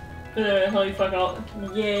 Holy fuck,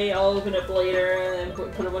 yay, I'll open it later and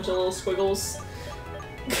then put a bunch of little squiggles.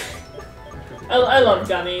 I love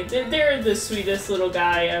Gummy. They're the sweetest little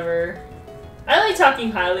guy ever. I like talking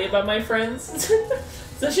highly about my friends.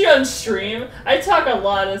 Especially on stream. I talk a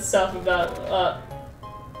lot of stuff about,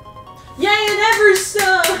 Yay, an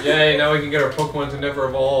Everstone! Yay, now we can get our Pokemon to never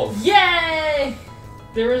evolve. Yay!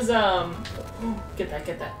 There was, get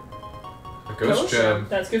that. A Ghost Gem.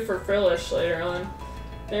 That's good for Frillish later on.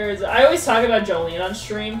 I always talk about Jolene on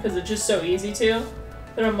stream because it's just so easy to.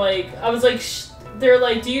 But I was like, they're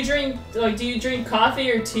like, do you drink coffee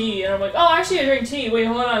or tea? And I'm like, oh, actually I drink tea. Wait,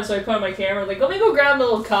 hold on. So I put on my camera, like, let me go grab the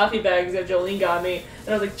little coffee bags that Jolene got me.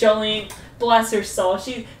 And I was like, Jolene, bless her soul.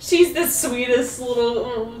 She's the sweetest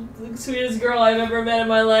sweetest girl I've ever met in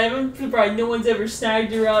my life. I'm surprised no one's ever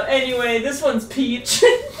snagged her out. Anyway, this one's Peach.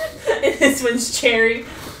 And this one's Cherry.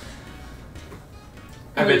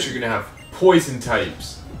 I bet you're gonna have poison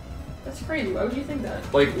types. That's crazy. Why would you think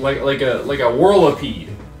that? Like a Whirlipede.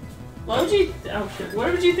 Why would you? Oh shit! Why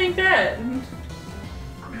would you think that?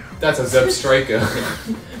 That's a Zebstrika.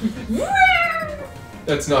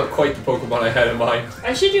 That's not quite the Pokemon I had in mind.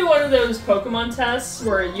 I should do one of those Pokemon tests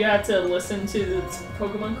where you have to listen to the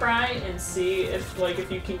Pokemon cry and see if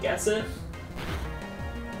you can guess it.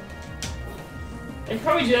 I could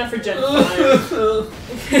probably do that for Gen 5.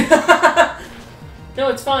 No,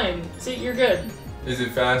 it's fine. See, you're good. Is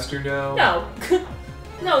it faster now? No.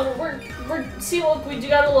 No, see, look, we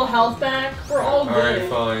got a little health back. We're all good. Alright,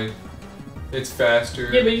 fine. It's faster.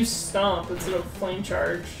 Yeah, but you stomp instead of flame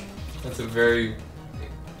charge. That's a very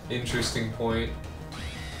interesting point.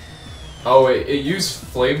 Oh, it used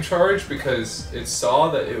flame charge because it saw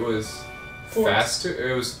that it was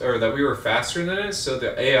faster. That we were faster than it, so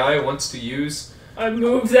the AI wants to use a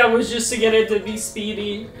move that was just to get it to be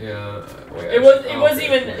speedy. Yeah. Wait, it wasn't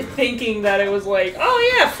even thinking that it was like,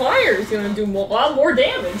 oh yeah, fire is gonna do a lot more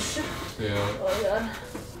damage. Yeah. Oh god.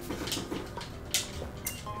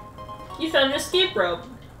 You found an escape rope.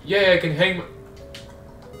 Yeah, I can hang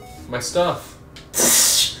my stuff.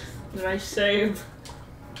 Did I save?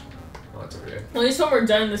 Oh, that's okay. Well, at least when we're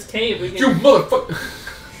done in this cave, we can. You motherfucker!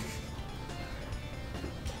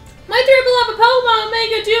 My three beloved Pokemon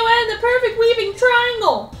make a duo and the perfect weaving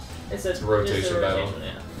triangle! It's a rotation battle.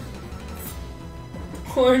 Yeah.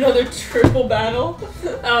 Or another triple battle.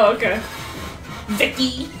 Oh, okay.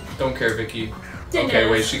 Vicky. Don't care, Vicky. Didn't Okay,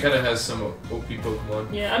 ask. wait, she kind of has some OP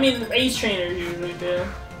Pokemon. Yeah, I mean, ace trainers usually do.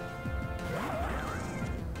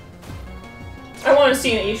 I want to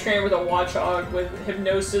see an ace trainer with a Watchog with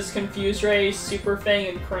Hypnosis, Confuse Ray, Super Fang,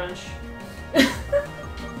 and Crunch.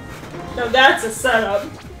 Now that's a setup.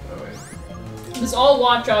 Oh, wait. Because all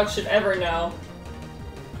Watchogs should ever know.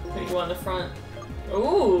 You go on the front.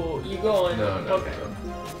 Ooh, you go on. No. Okay.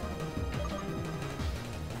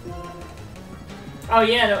 Oh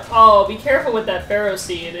yeah, no. Oh, be careful with that Pharaoh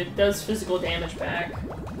Seed. It does physical damage back.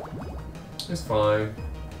 It's fine.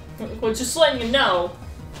 Well, just letting you know.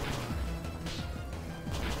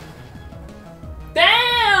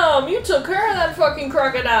 Damn! You took care of that fucking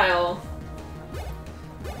crocodile!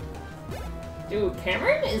 Dude,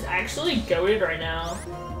 Cameron is actually goated right now.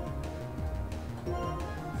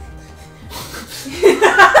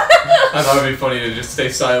 I thought it'd be funny to just stay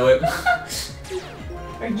silent.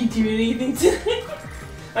 Are you doing anything tonight?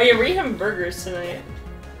 Oh yeah, we're having burgers tonight.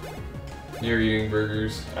 You're eating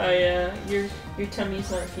burgers. Oh yeah, your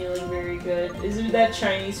tummy's not feeling very good. Is it that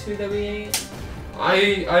Chinese food that we ate?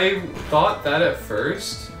 I thought that at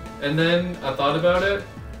first, and then I thought about it.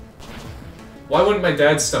 Why wouldn't my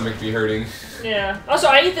dad's stomach be hurting? Yeah. Also,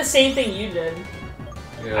 I ate the same thing you did.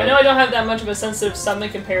 Yeah. I know I don't have that much of a sensitive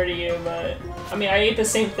stomach compared to you, but I mean, I ate the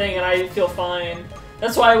same thing and I feel fine.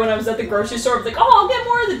 That's why when I was at the grocery store, I was like, oh, I'll get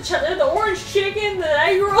more of the orange chicken, the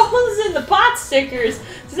egg rolls, and the pot stickers.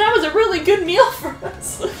 Because that was a really good meal for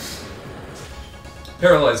us.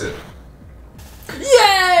 Paralyze it.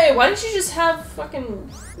 Yay! Why didn't you just have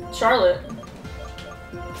fucking Charlotte?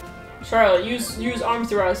 Charlotte, use arm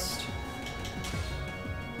thrust.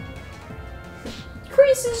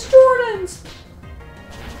 Creases Jordans!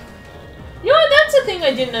 You know what, that's the thing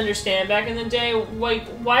I didn't understand back in the day. Like,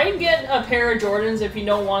 why get a pair of Jordans if you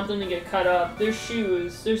don't want them to get cut up? They're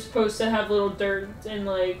shoes. They're supposed to have little dirt and,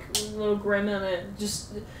 like, little grim on it.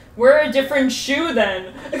 Just wear a different shoe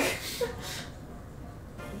then.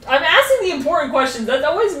 I'm asking the important questions. That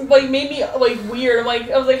always, like, made me, like, weird. Like,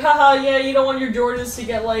 I was like, haha, yeah, you don't want your Jordans to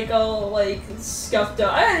get, like, all, like, scuffed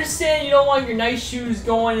up. I understand you don't want your nice shoes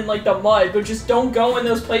going in, like, the mud, but just don't go in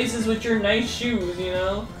those places with your nice shoes, you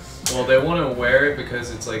know? Well, they want to wear it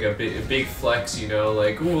because it's like a big flex, you know,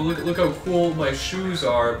 like, ooh, look how cool my shoes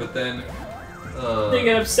are, but then, They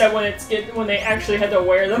get upset when they actually had to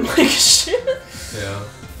wear them like shit. Yeah.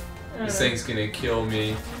 This thing's gonna kill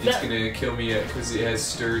me. It's gonna kill me because it has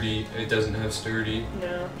sturdy. It doesn't have sturdy.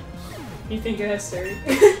 No. You think it has sturdy?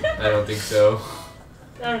 I don't think so.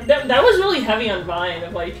 That was really heavy on Vine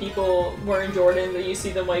of like people wearing Jordan that you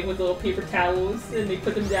see them like with little paper towels and they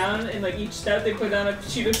put them down and like each step they put down a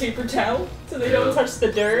sheet of paper towel so they don't touch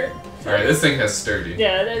the dirt. Alright, this thing has sturdy.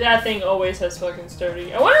 Yeah, that thing always has fucking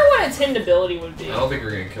sturdy. I wonder what its hidden ability would be. I don't think we're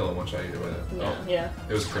gonna kill him once I hit it with it. No, Oh, yeah.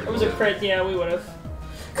 it was a crit. It was a crit, yeah, we would've.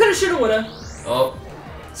 Coulda, shoulda, woulda. Oh,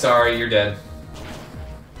 sorry, you're dead.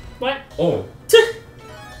 What? Oh.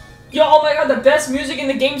 Yo, oh my god, the best music in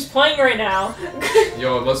the game's playing right now.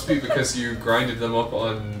 Yo, it must be because you grinded them up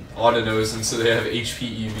on Autonos and so they have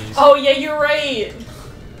HP EVs. Oh yeah, you're right.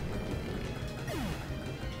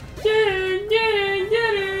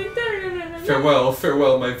 Farewell,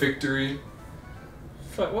 farewell, my victory.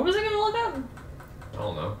 What was I gonna look up? I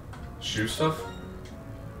don't know. Shoe stuff?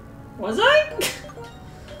 Was I?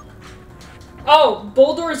 Oh,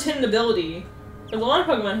 Boldor's hidden ability. There's a lot of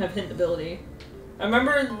Pokemon have hidden ability. I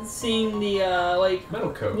remember seeing the, like,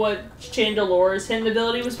 Metal Coat. what Chandelore's hidden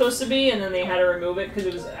ability was supposed to be, and then they had to remove it because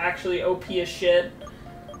it was actually OP as shit.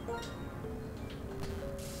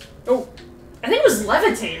 Oh, I think it was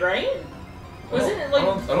Levitate, right? Wasn't it, like...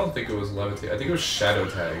 I don't think it was Levitate. I think it was Shadow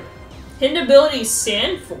Tag. Hidden ability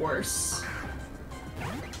Sand Force.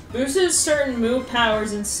 Boosts certain move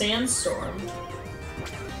powers in Sandstorm.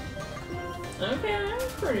 Okay,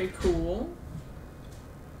 that's pretty cool.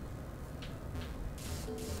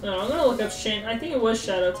 No, I'm gonna look up I think it was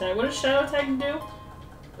Shadow Tag. What does Shadow Tag do?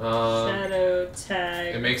 Shadow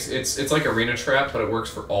Tag. It's like Arena Trap, but it works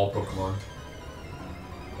for all Pokemon.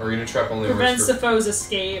 Arena Trap only Prevents works the foe's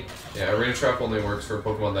escape. Yeah, Arena Trap only works for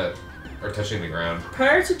Pokemon that are touching the ground.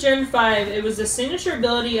 Prior to Gen 5, it was the signature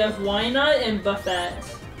ability of Wynot and Buffet.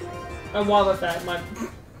 Wobbuffet, my...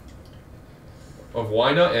 Of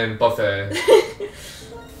Wynot and Buffet.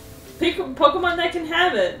 Pick Pokemon that can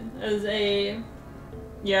have it as a...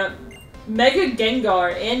 Yep. Mega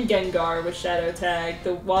Gengar and Gengar with Shadow Tag,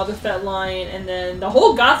 the Wobbuffet line, and then the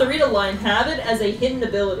whole Gotharita line have it as a hidden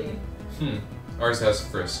ability. Ours has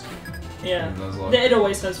Frisk. Yeah. It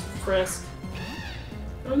always has Frisk.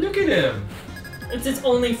 Oh, look at him! It's its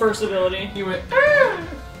only first ability. He went, ah!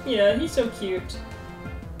 Yeah, he's so cute.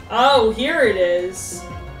 Oh, here it is.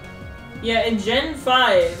 Yeah, in Gen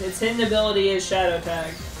 5, its hidden ability is Shadow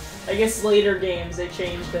Tag. I guess later games they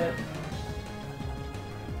changed it.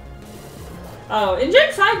 Oh, in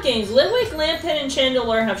Gen 5 games, Litwick, Lampin, and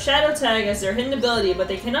Chandelure have Shadow Tag as their hidden ability, but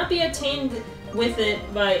they cannot be attained with it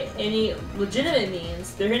by any legitimate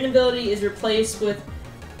means. Their hidden ability is replaced with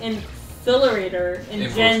Infiltrator in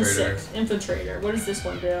Gen 6. Infiltrator. What does this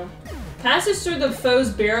one do? Passes through the foe's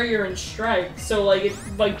barrier and strike. So, like, it,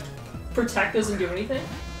 like, Protect doesn't do anything?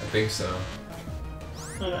 I think so.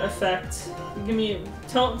 Effect. Give me...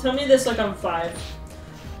 Tell me this like I'm 5.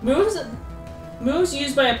 Moves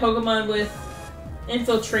used by a Pokemon with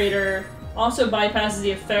Infiltrator also bypasses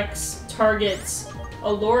the effects target's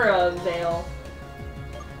Aurora Veil.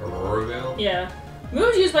 Aurora Veil? Yeah.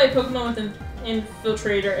 Moves used by a Pokemon with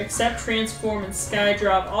Infiltrator, except Transform and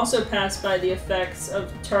Skydrop, also pass by the effects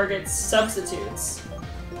of target's substitutes.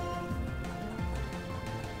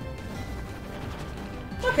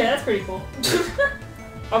 Okay, that's pretty cool.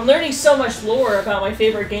 I'm learning so much lore about my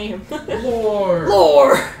favorite game. Lore!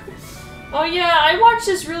 Lore! Oh yeah, I watched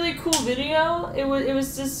this really cool video. It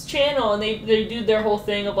was this channel, and they do their whole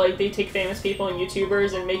thing of like they take famous people and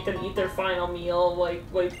YouTubers and make them eat their final meal. Like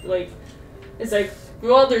it's like,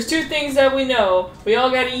 well, there's 2 things that we know: we all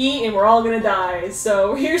gotta eat, and we're all gonna die.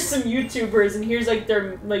 So here's some YouTubers, and here's like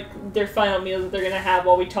their final meal that they're gonna have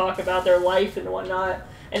while we talk about their life and whatnot.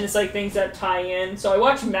 And it's like things that tie in. So I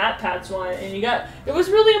watched Matt Pat's one, and it was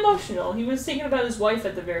really emotional. He was thinking about his wife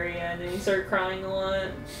at the very end, and he started crying a lot.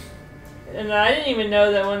 And I didn't even know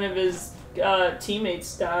that one of his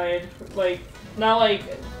teammates died. Like, not like...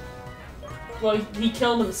 Well, he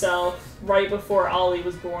killed himself right before Ollie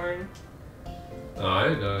was born. Oh, I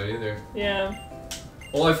didn't know either. Yeah.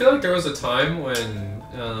 Well, I feel like there was a time when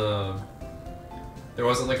there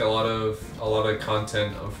wasn't like a lot of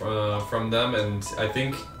content from them, and I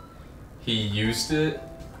think he used it.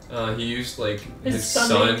 He used like his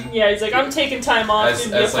son. Yeah, he's like, I'm taking time off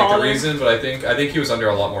as like the reason, but I think he was under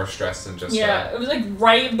a lot more stress than just that. Yeah, it was like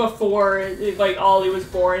right before like Ollie was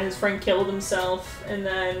born. His friend killed himself, and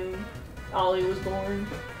then Ollie was born.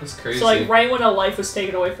 That's crazy. So like right when a life was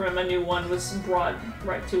taken away from him, a new one was brought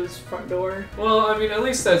right to his front door. Well, I mean, at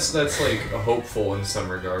least that's like hopeful in some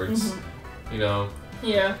regards. You know.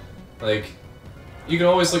 Yeah. Like, you can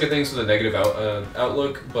always look at things with a negative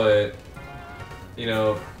outlook, but you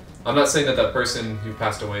know. I'm not saying that that person who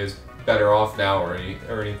passed away is better off now or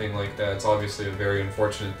anything like that. It's obviously a very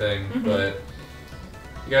unfortunate thing, but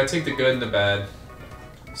you gotta take the good and the bad.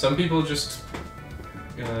 Some people just,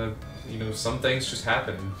 you know, some things just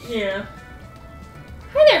happen. Yeah.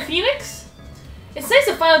 Hi there, Phoenix. It's nice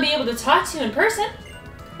to finally be able to talk to you in person.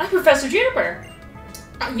 I'm Professor Juniper.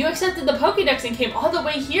 You accepted the Pokédex and came all the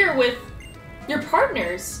way here with your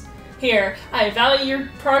partners. Here, I value your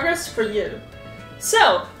progress for you.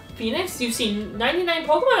 So, Phoenix, you've seen 99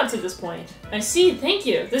 Pokemon up to this point. I see, thank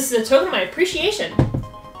you. This is a token of my appreciation.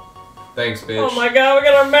 Thanks, bitch. Oh my god, we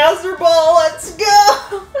got our Master Ball, let's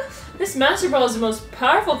go! This Master Ball is the most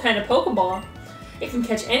powerful kind of Pokeball. It can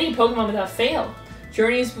catch any Pokemon without fail.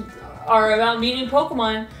 Journeys are about meeting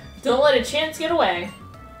Pokemon. Don't let a chance get away.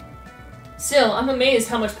 Still, I'm amazed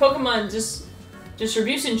how much Pokemon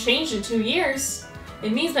distribution changed in 2 years.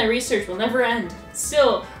 It means my research will never end.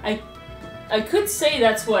 Still, I could say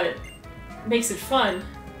that's what makes it fun.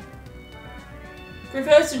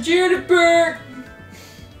 Professor Juniper!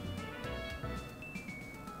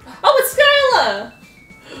 Oh, it's Skyla!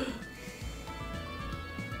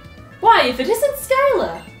 Why, if it isn't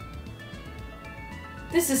Skyla?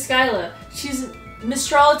 This is Skyla. She's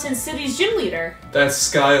Mistraliton City's gym leader. That's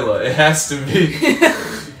Skyla. It has to be.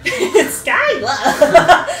 It's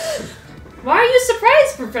Skyla! Why are you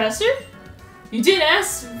surprised, Professor? You did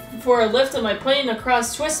ask for a lift on my plane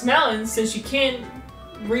across Twist Mountain since you can't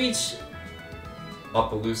reach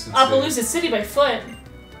Opelousas City by foot.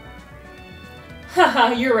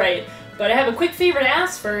 Haha, you're right. But I have a quick favor to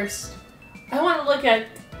ask first. I want to look at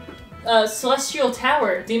Celestial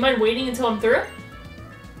Tower. Do you mind waiting until I'm through?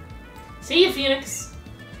 See you, Phoenix.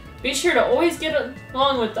 Be sure to always get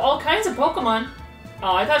along with all kinds of Pokemon.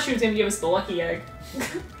 Oh, I thought she was going to give us the lucky egg.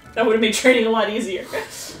 That would have made training a lot easier.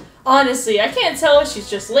 Honestly, I can't tell if she's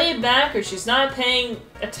just laid back or she's not paying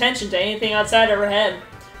attention to anything outside of her head.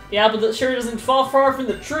 The apple sure doesn't fall far from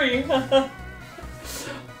the tree.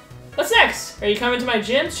 What's next? Are you coming to my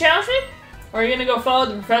gym to challenge me? Or are you gonna go follow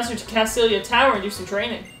the professor to Castilia Tower and do some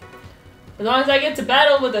training? As long as I get to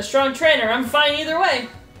battle with a strong trainer, I'm fine either way.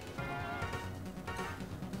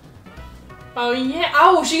 Oh yeah.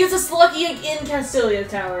 Oh, she gets a lucky egg in Castilia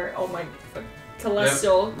Tower. Oh my fuck.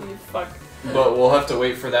 Celestial. You fuck. But we'll have to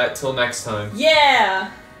wait for that till next time.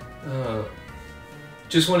 Yeah!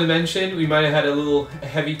 Just want to mention, we might have had a little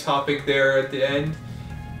heavy topic there at the end.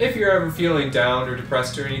 If you're ever feeling down or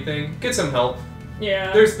depressed or anything, get some help.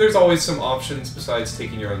 Yeah. There's always some options besides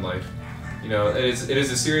taking your own life. You know, it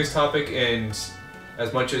is a serious topic, and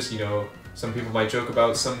as much as, you know, some people might joke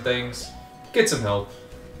about some things, get some help.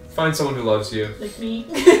 Find someone who loves you. Like me.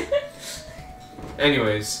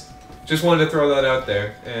 Anyways, just wanted to throw that out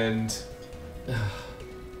there, and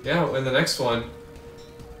yeah, in the next one,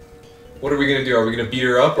 what are we gonna do? Are we gonna beat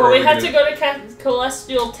her up, or Well, are we have gonna... to go to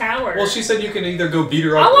Celestial Tower. Well, she said you can either go beat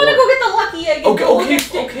her up. I want to or... go get the lucky egg. And go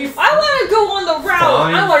Okay. I want to go on the route.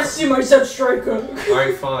 Fine. I want to see myself striker. All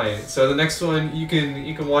right, fine. So the next one, you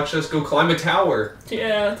can watch us go climb a tower.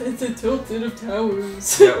 Yeah, it's a tilted of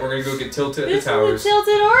towers. Yeah, we're gonna go get tilted at the towers. This is a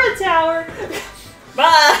tilted or a tower.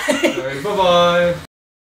 Bye. All right, bye bye.